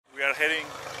are heading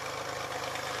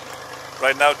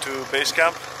right now to base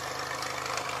camp.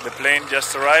 The plane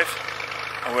just arrived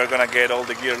and we're gonna get all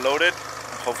the gear loaded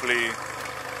and hopefully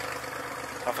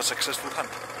have a successful hunt.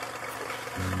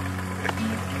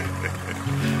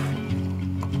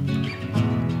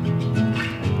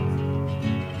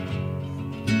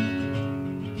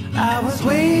 I was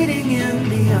waiting in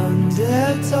the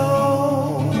undertow.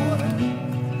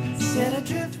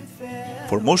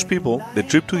 For most people, the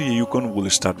trip to the Yukon will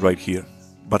start right here.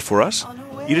 But for us,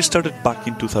 it started back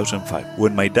in 2005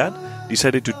 when my dad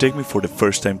decided to take me for the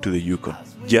first time to the Yukon,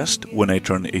 just when I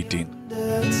turned 18.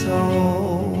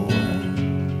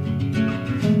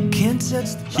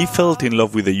 He fell in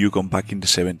love with the Yukon back in the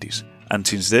 70s, and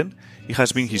since then, it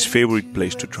has been his favorite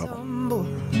place to travel.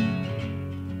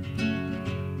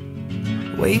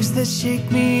 Waves that shake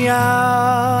me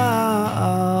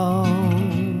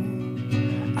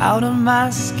out of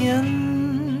my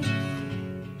skin.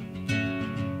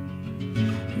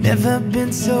 Never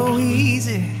been so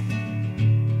easy,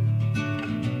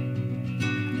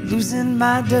 losing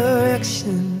my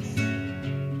direction.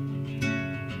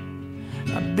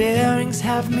 My bearings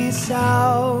have me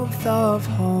south of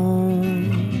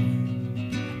home,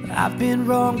 but I've been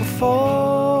wrong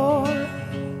before.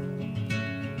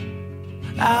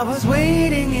 I was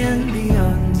waiting in the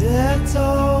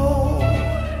undertow.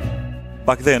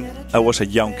 Back then, I was a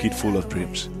young kid full of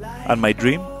dreams, and my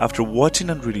dream, after watching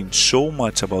and reading so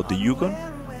much about the Yukon,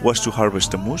 was to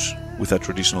harvest a moose with a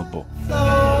traditional bow.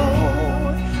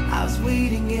 I was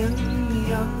waiting in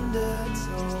the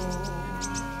undertow.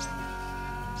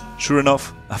 Sure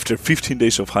enough, after 15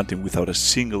 days of hunting without a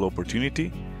single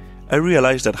opportunity, I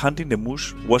realized that hunting the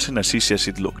moose wasn't as easy as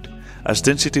it looked, as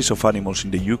densities of animals in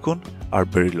the Yukon are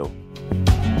very low.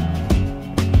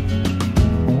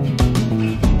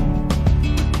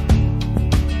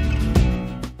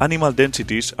 Animal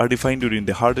densities are defined during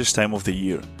the hardest time of the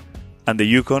year, and the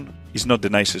Yukon is not the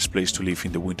nicest place to live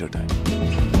in the wintertime.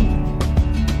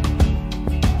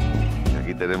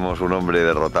 Aquí tenemos un hombre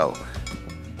derrotado.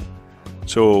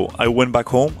 So I went back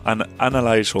home and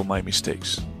analyzed all my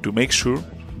mistakes to make sure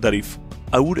that if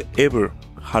I would ever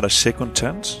had a second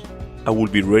chance, I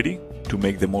would be ready to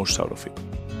make the most out of it.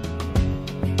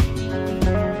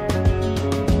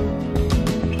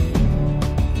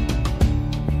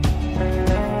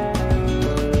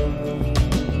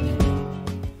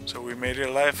 So we made it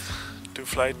alive, 2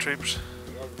 flight trips,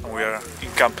 and we are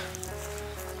in camp.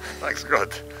 Thanks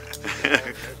God.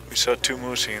 We saw 2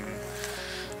 moose in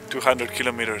 200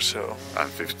 kilometers, so... And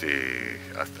 50,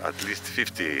 at least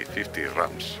 50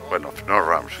 rams. Well, no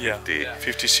rams, 50, yeah,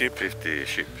 50 sheep. 50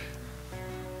 sheep.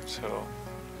 So...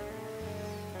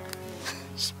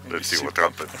 Let's see what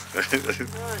happens.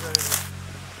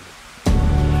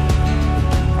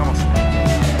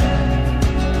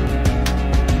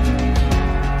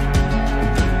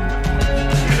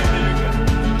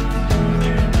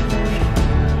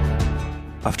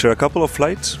 After a couple of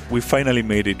flights, we finally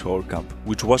made it to our camp,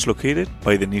 which was located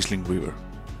by the Nisling River.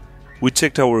 We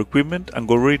checked our equipment and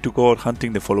got ready to go out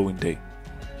hunting the following day.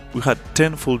 We had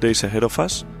 10 full days ahead of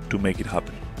us to make it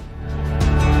happen.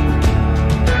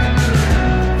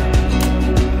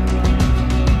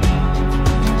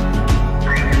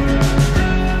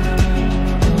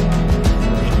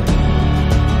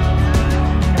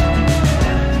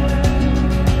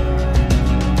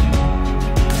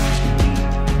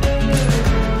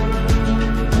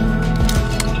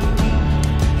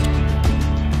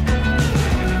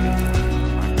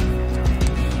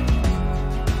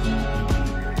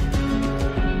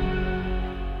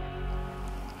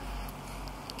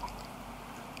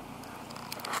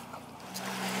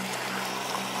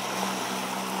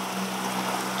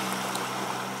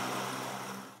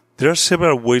 There are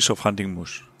several ways of hunting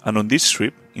moose, and on this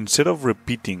trip, instead of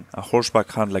repeating a horseback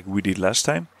hunt like we did last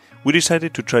time, we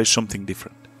decided to try something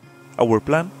different. Our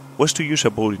plan was to use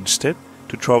a boat instead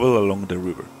to travel along the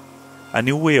river, a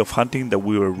new way of hunting that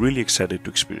we were really excited to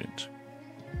experience.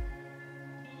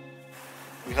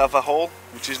 We have a hole,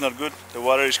 which is not good, the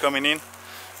water is coming in,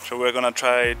 so we're gonna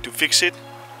try to fix it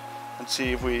and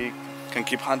see if we can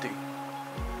keep hunting.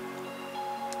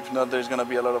 If not, there's gonna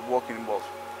be a lot of walking involved.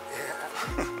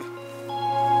 Yeah.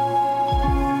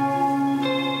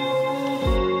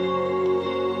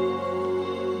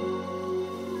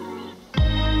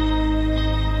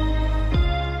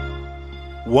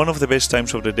 One of the best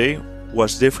times of the day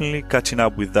was definitely catching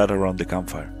up with Dad around the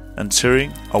campfire and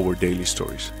sharing our daily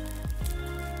stories.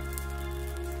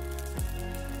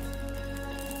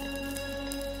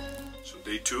 So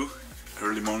day 2,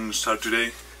 early morning start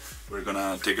today. We're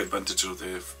gonna take advantage of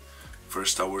the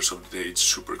first hours of the day. It's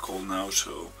super cold now,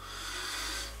 so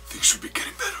Things should be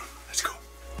getting better. Let's go.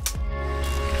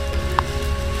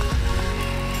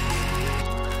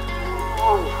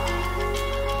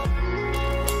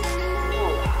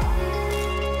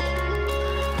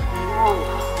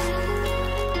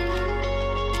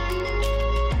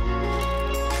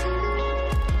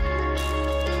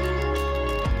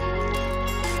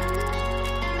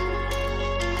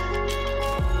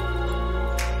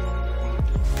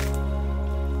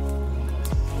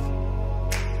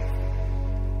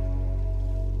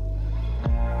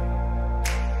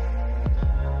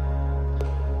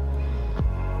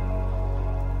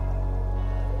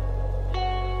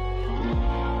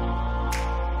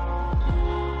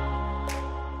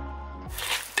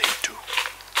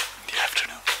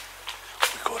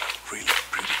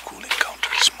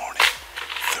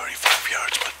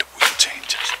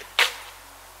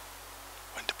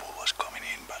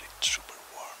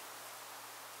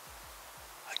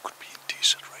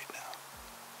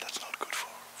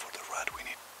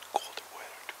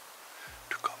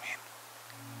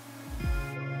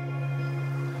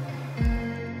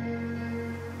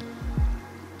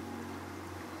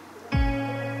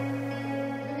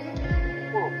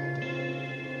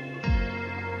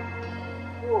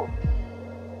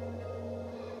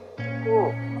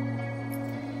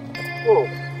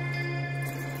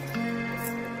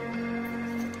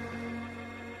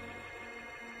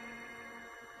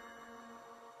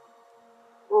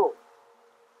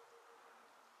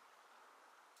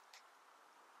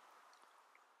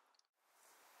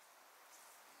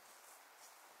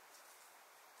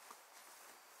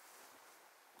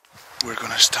 We're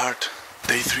gonna start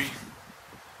day 3.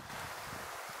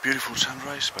 Beautiful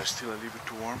sunrise, but still a little bit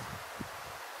too warm.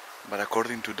 But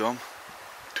according to Dom,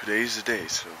 today is the day,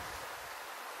 so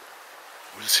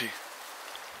we'll see.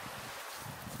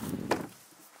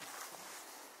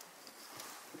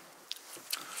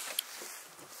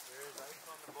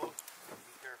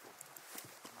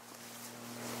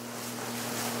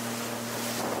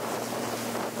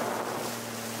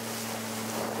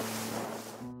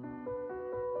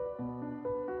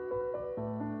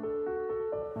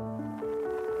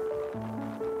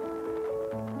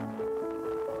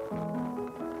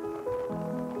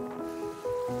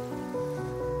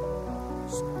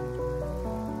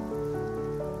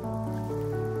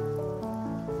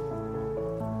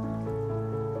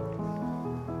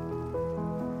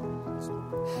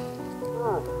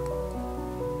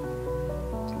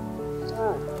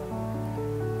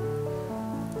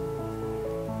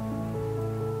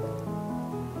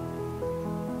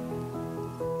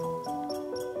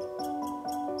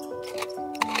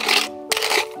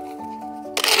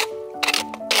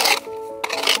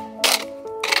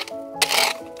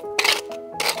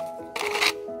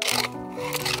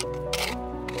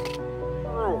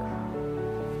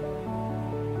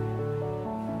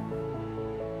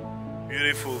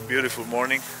 Beautiful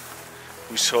morning.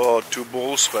 We saw 2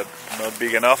 bulls, but not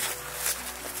big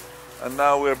enough. And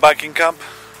now we're back in camp.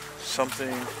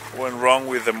 Something went wrong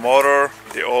with the motor,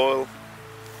 the oil,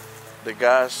 the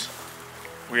gas.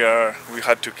 We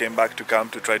had to came back to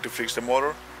camp to try to fix the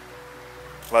motor.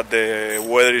 But the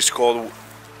weather is cold.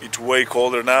 It's way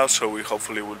colder now, so we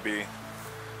hopefully will be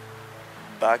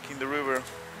back in the river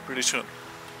pretty soon.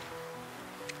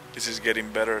 This is getting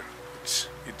better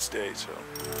each day, so.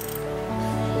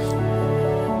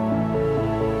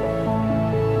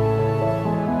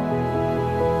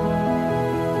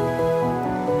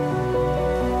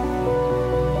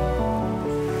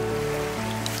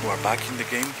 Back in the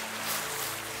game.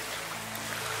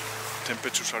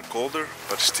 Temperatures are colder,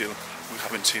 but still we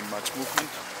haven't seen much movement.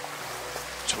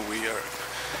 So we are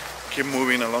keep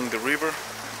moving along the river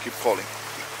and keep calling.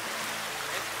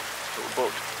 So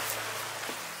boat.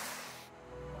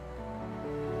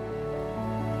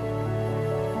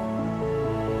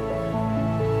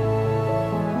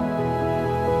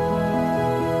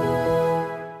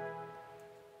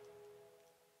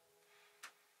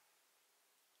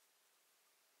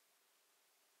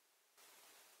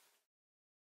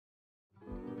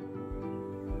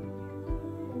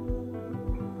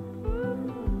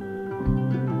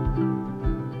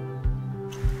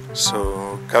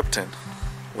 So, Captain,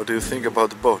 what do you think about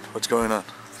the boat? What's going on?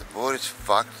 The boat is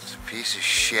fucked. It's a piece of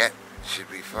shit. It should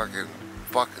be fucking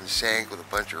sank with a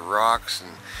bunch of rocks,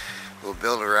 and we'll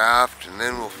build a raft, and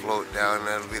then we'll float down.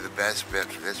 That'll be the best bit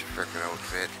for this frickin'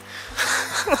 outfit.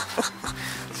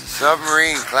 It's a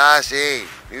submarine, Class A,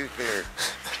 nuclear.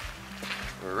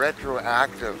 We're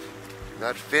retroactive,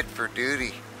 not fit for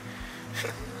duty.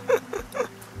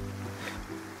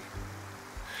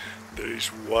 There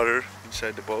is water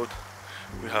inside the boat.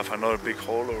 We have another big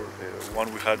hole, or the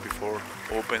one we had before,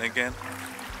 open again.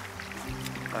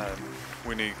 and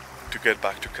we need to get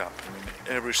back to camp.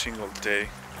 Every single day,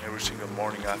 every single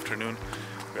morning, afternoon,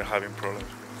 we're having problems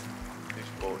with this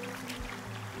boat.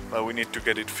 But we need to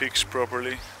get it fixed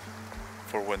properly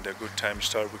for when the good times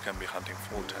start. We can be hunting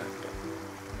full time. But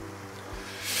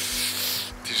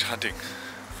this is hunting.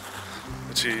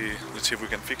 Let's see if we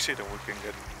can fix it and we can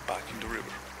get back in the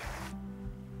river.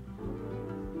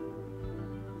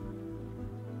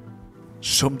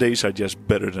 Some days are just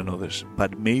better than others,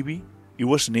 but maybe it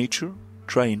was nature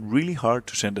trying really hard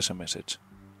to send us a message.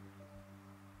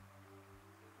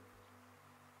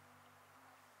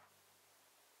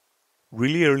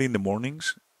 Really early in the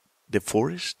mornings, the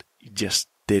forest is just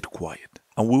dead quiet,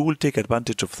 and we will take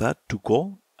advantage of that to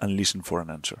call and listen for an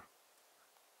answer.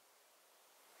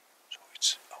 So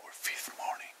it's our 5th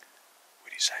morning.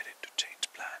 We decided to change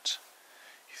plans.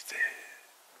 If the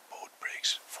boat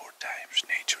breaks 4 times,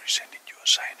 nature is sending you a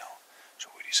signal. So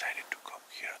we decided to come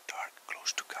here at dark,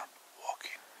 close to camp,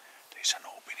 walking. There is an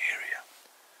open area.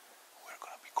 We're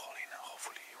gonna be calling and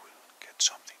hopefully we'll get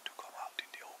something to come out in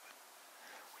the open.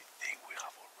 We think we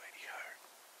have already heard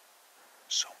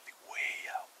something way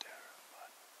out there,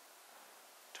 but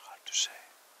it's hard to say.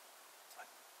 But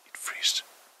it freezes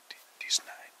this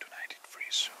night, tonight it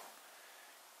freezes, so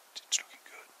it's looking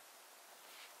good.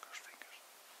 Cross fingers.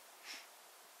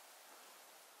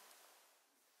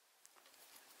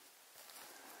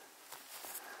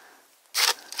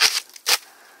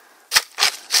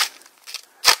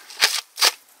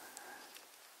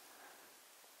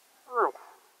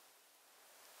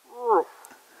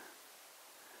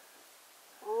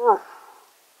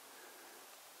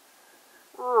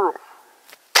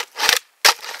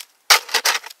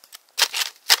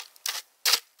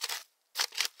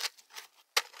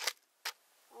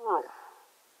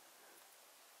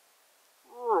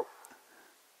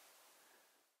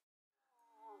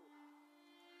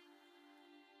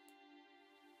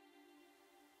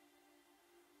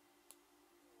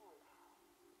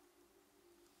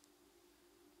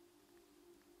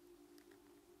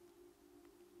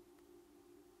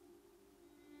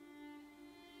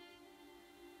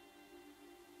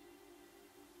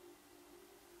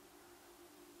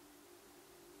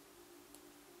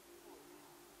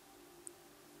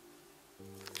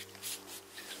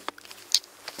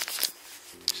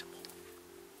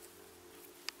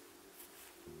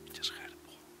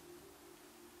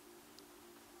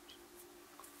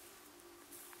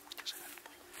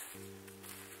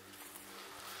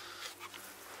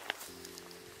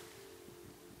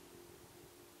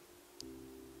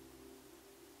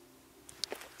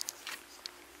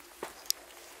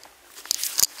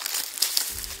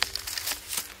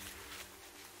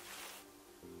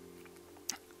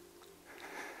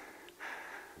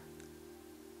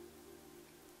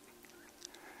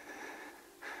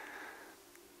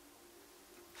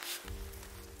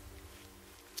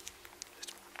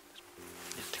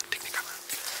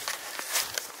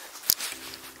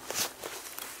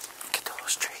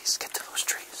 Get to those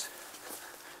trees.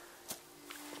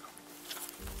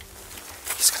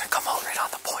 He's gonna come out right on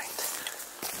the point.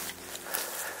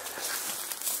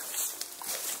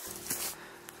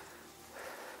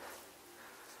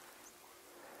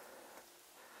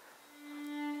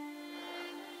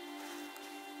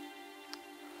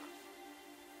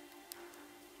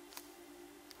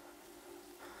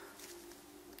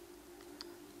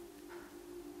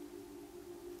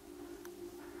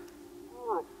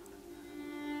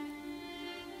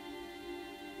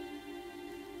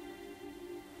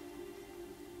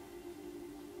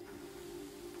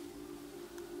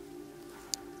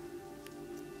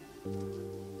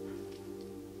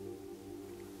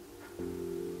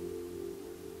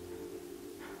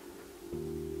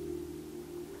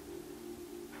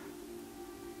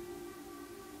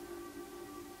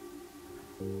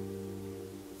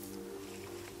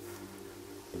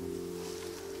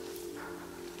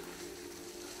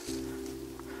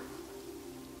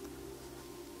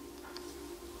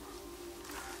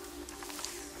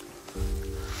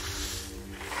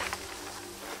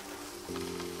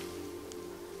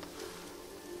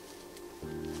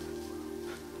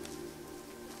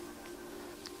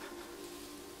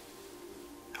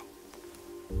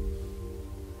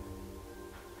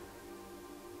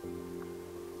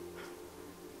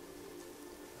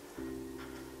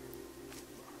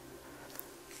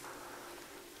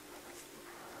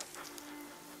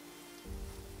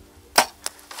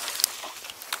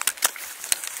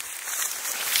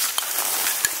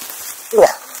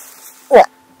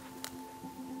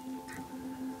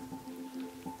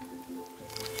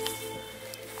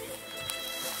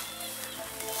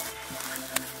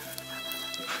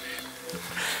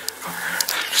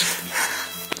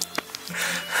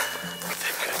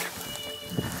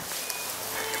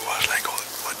 It was like all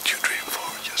what you dream for.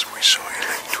 Just we saw it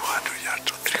like 200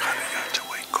 yards or 300 yards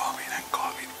away, coming and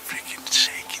coming, freaking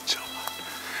shaking so much.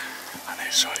 And I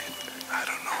saw it, I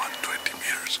don't know, at 20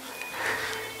 meters.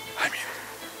 I mean,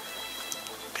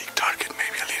 big target,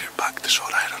 maybe a little back the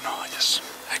shot, I don't know.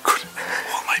 I couldn't,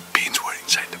 all my pins were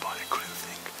inside the body, I couldn't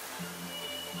think.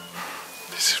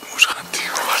 This is moose hunting.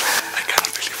 I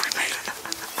cannot believe we made it.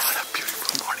 What a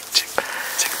beautiful morning.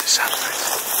 Check the sunrise.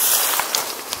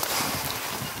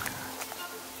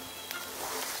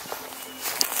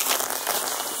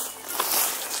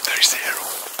 There is the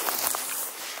arrow.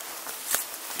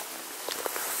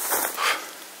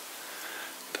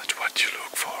 That's what you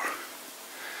look for.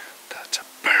 That's a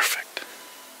perfect.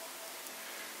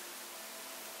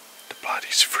 The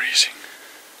body's freezing.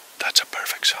 That's a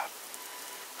perfect shot.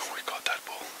 We got that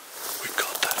bull. We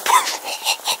got that bull.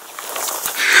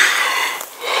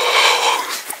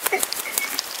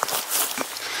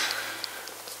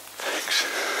 Thanks.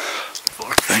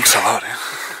 Thanks a lot, eh?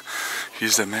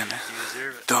 He's the man, eh? You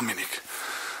deserve it. Dominic.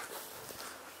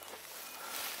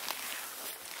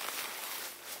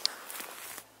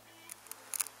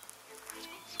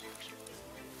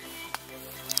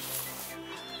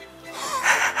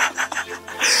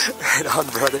 Right on,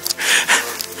 brother.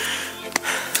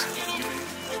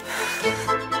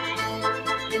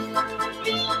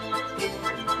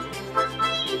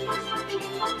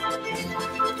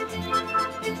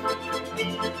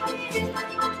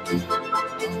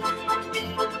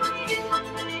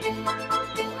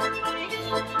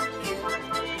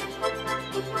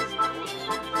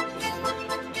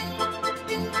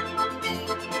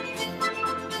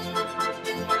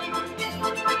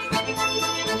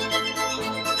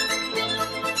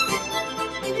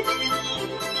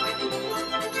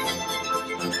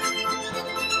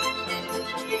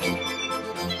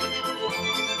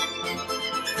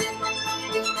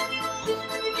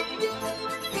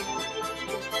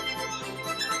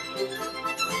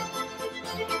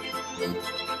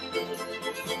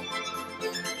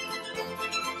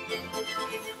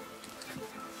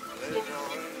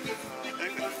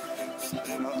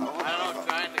 I don't know,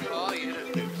 trying to call you to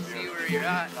see where you're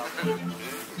at.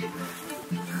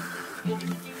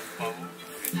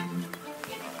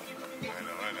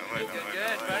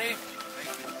 Good, buddy.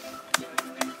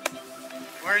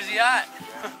 Where's he at?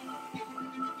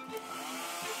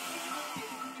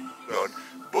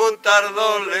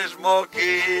 Butardo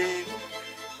smoking.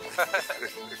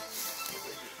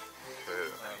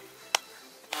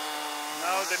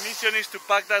 Now the mission is to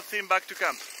pack that thing back to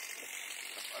camp.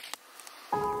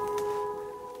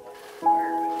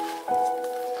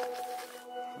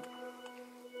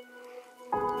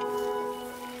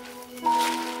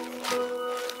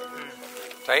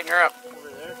 Tighten her up.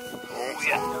 Oh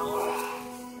yeah.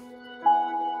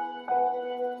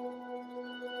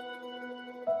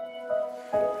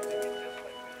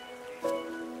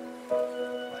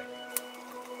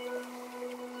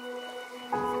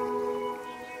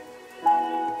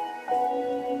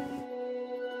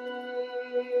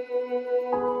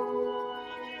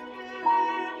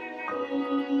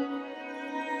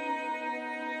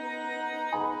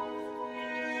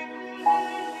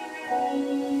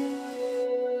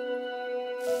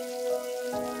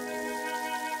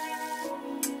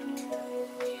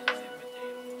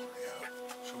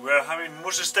 We are having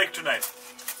moose steak tonight.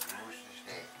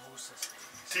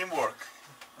 Teamwork.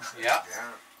 Yeah.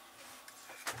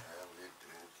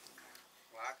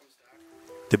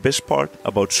 The best part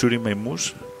about shooting my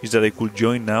moose is that I could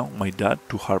join now my dad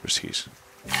to harvest his.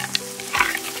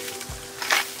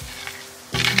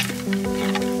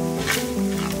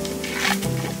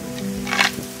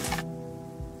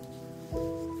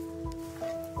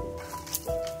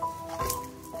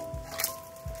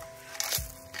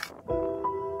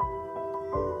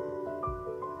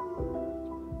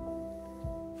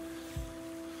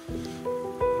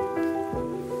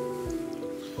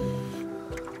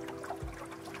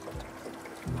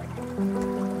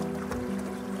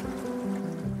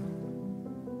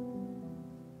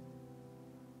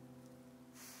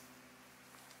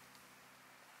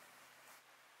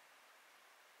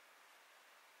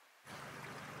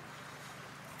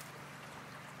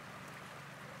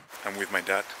 I'm with my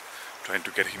dad, trying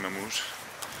to get him a moose.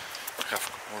 I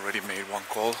have already made one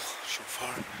call so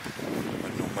far,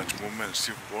 but not much movement,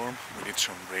 still warm. We need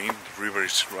some rain, the river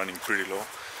is running pretty low,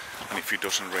 and if it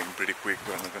doesn't rain pretty quick,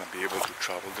 we're not going to be able to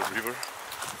travel the river.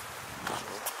 So,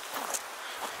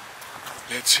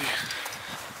 let's see.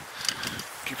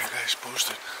 Keep you guys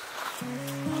posted.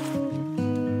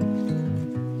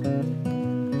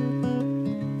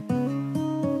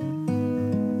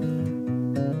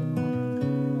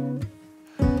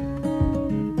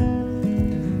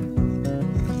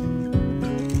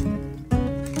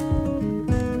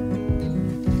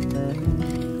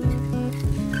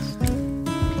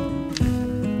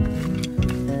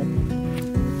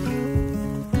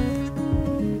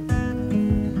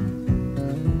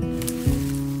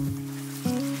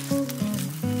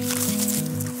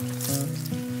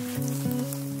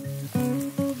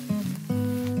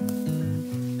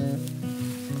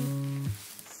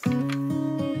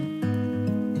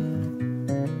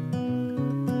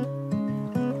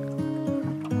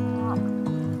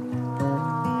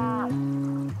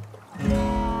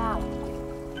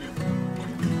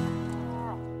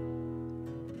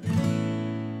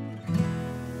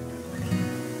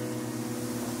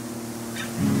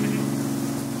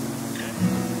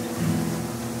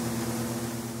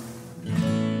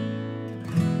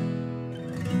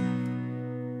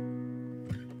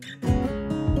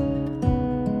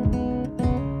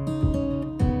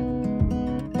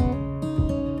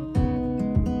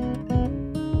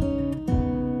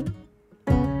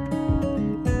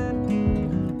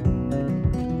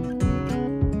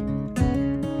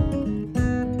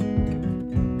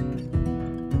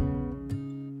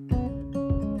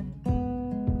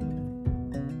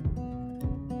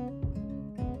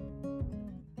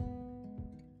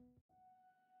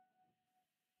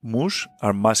 Moose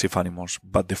are massive animals,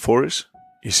 but the forest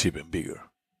is even bigger.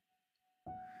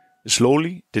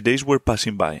 Slowly, the days were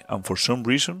passing by, and for some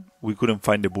reason, we couldn't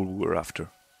find the bull we were after.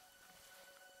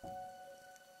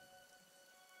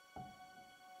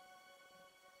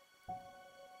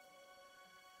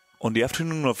 On the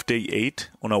afternoon of day 8,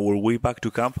 on our way back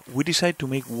to camp, we decided to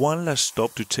make one last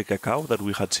stop to check a cow that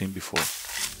we had seen before,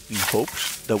 in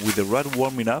hopes that with the rat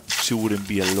warming up, she wouldn't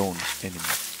be alone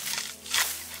anymore.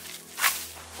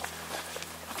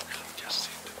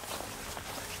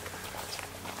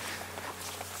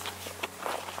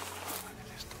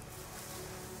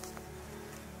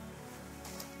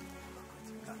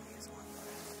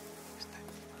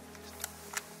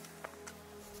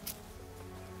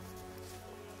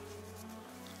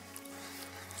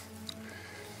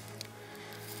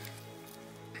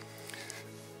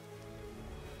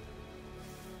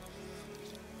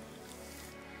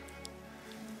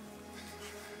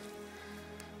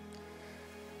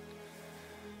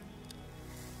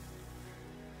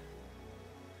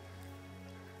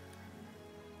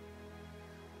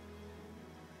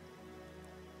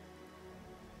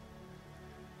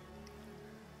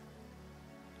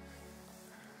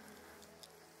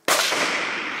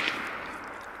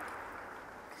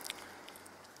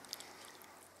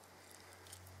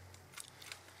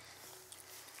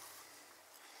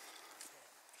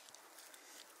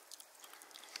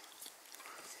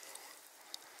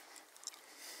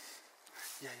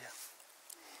 Yeah, yeah.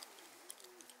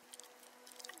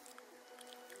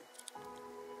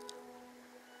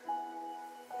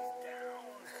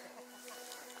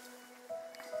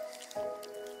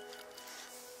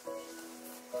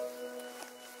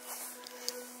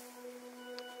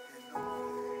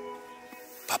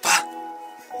 Papá.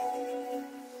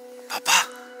 Papá.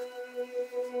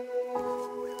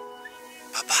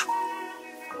 Papá.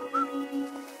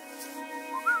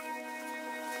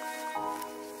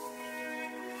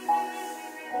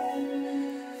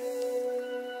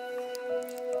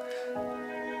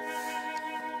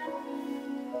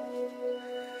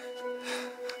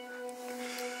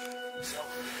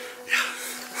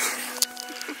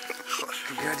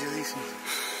 Congratulations.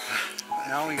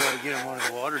 Now we gotta get him out of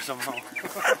the water somehow.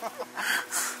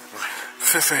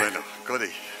 Bueno,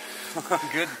 Cody.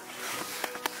 Good.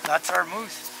 That's our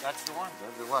moose. That's the one.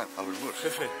 That's the one. Our moose.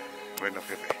 Bueno,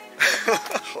 jefe.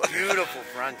 Beautiful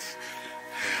fronts.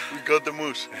 We got the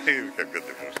moose. We have got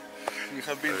the moose. We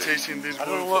have been chasing this I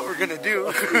don't know what we're gonna do.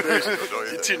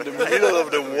 It's in the middle of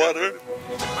the water.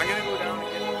 I'm gonna go down and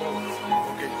get the boat.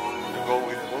 Okay, you go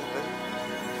with the boat then?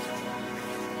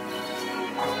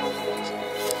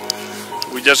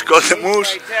 We just got the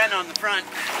moose. Right 10 on the front.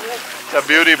 It's a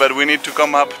beauty, but we need to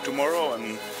come up tomorrow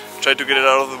and try to get it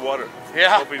out of the water.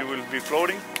 Yeah. Hope it will be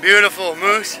floating. Beautiful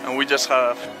moose. And we just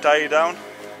have tie it down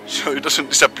so it doesn't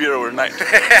disappear overnight.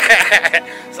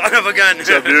 Son of a gun. It's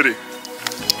a beauty.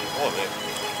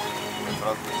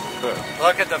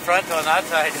 Look at the front on that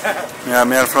side.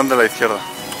 Mira al front de la izquierda.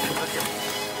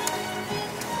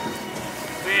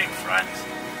 Big front.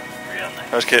 Real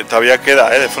nice. Es que todavía queda,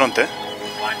 de front, 1, 2, 3,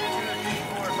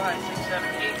 4, 5, 6, 7,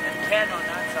 8, and 10 on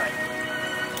that side.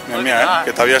 Mira, mira,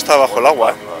 que todavía está bajo el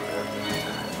agua.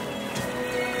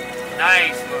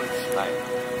 Nice moose.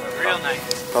 Real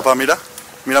nice. Papá, mira,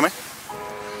 mírame.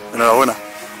 Enhorabuena.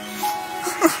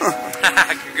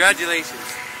 Congratulations.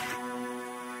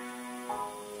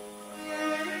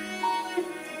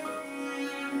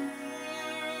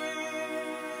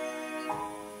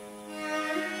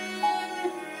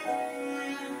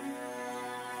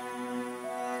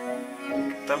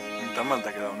 Tan mal te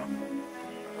ha quedado, ¿no?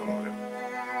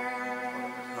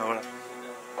 Ahora.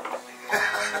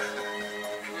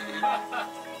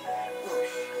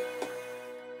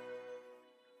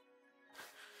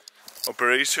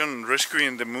 Operation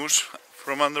rescuing the moose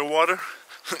from underwater.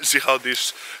 Let's see how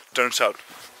this turns out.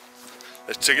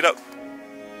 Let's check it out.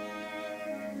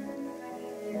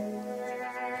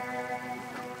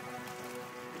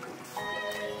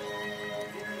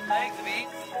 Legs, V.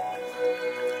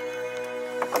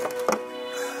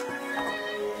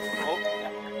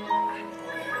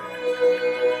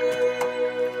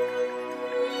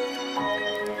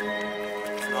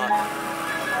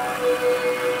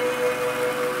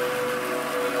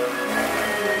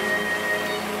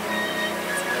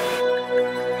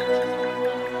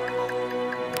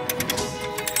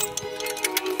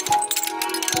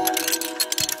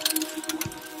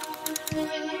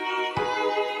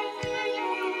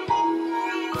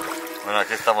 Bueno,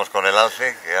 aquí estamos con el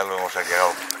alce, que ya lo hemos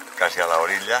llegado casi a la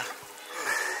orilla.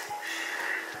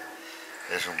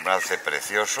 Es un alce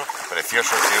precioso, tiene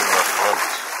unos fronts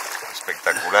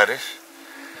espectaculares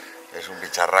Es un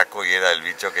bicharraco y era el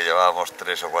bicho que llevábamos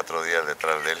 3 o 4 días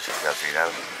detrás de él y al final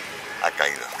ha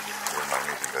caído. Un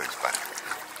magnífico disparo.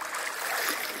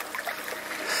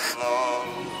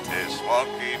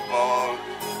 Smoky Ball,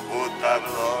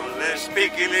 Butardol,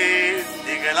 Spiquilín,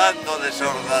 tiguelando de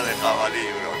sorda de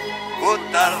jabalibro.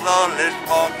 Butardol,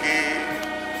 Smoky.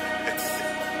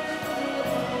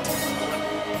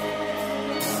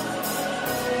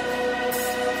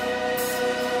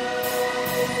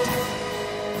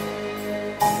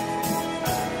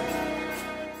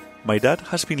 My dad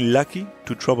has been lucky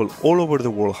to travel all over the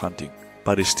world hunting,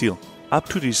 but still, up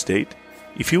to this date,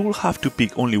 if he will have to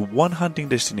pick only one hunting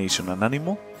destination and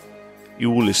animal, it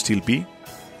will still be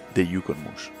the Yukon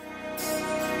moose.